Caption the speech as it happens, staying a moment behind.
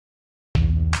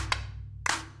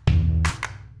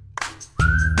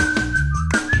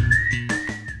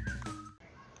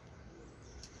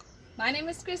My name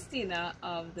is Christina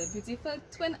of the beautiful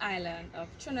twin island of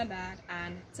Trinidad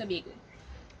and Tobago.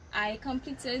 I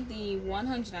completed the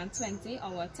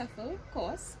 120-hour TEFL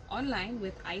course online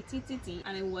with ITTT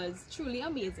and it was truly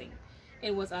amazing.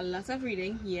 It was a lot of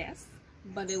reading, yes,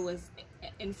 but it was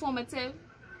informative,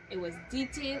 it was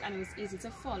detailed, and it was easy to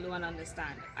follow and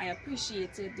understand. I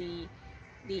appreciated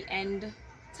the end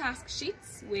task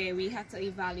sheets where we had to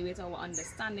evaluate our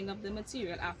understanding of the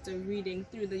material after reading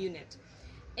through the unit.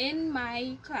 In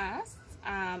my class,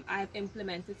 I've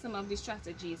implemented some of the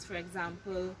strategies. For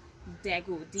example,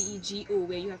 DEGO, D-E-G-O,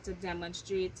 where you have to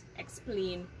demonstrate,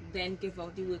 explain, then give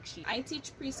out the worksheet. I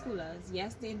teach preschoolers.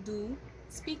 Yes, they do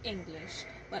speak English,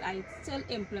 but I still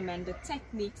implement the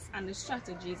techniques and the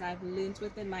strategies I've learned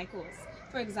within my course.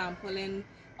 For example, in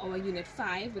our Unit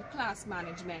 5 with class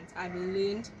management, I've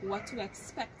learned what to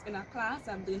expect in a class.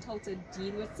 I've learned how to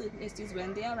deal with certain issues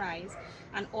when they arise.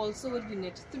 And also with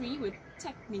Unit 3 with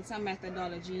techniques and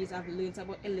methodologies, I've learned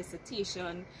about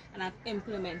elicitation and I've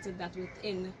implemented that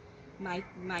within my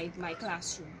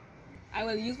classroom. I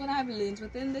will use what I've learned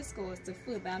within this course to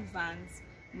further advance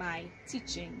my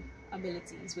teaching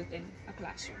abilities within a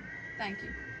classroom. Thank you.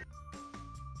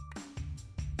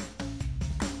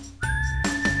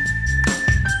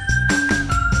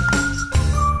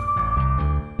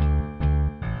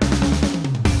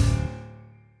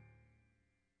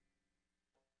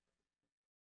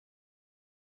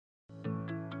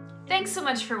 Thanks so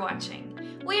much for watching.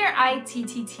 We are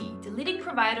ITTT, the leading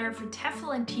provider for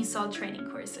TEFL and TESOL training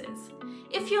courses.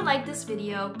 If you like this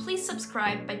video, please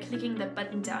subscribe by clicking the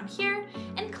button down here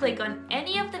and click on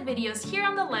any of the videos here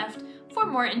on the left for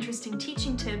more interesting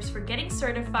teaching tips for getting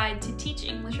certified to teach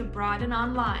English abroad and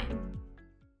online.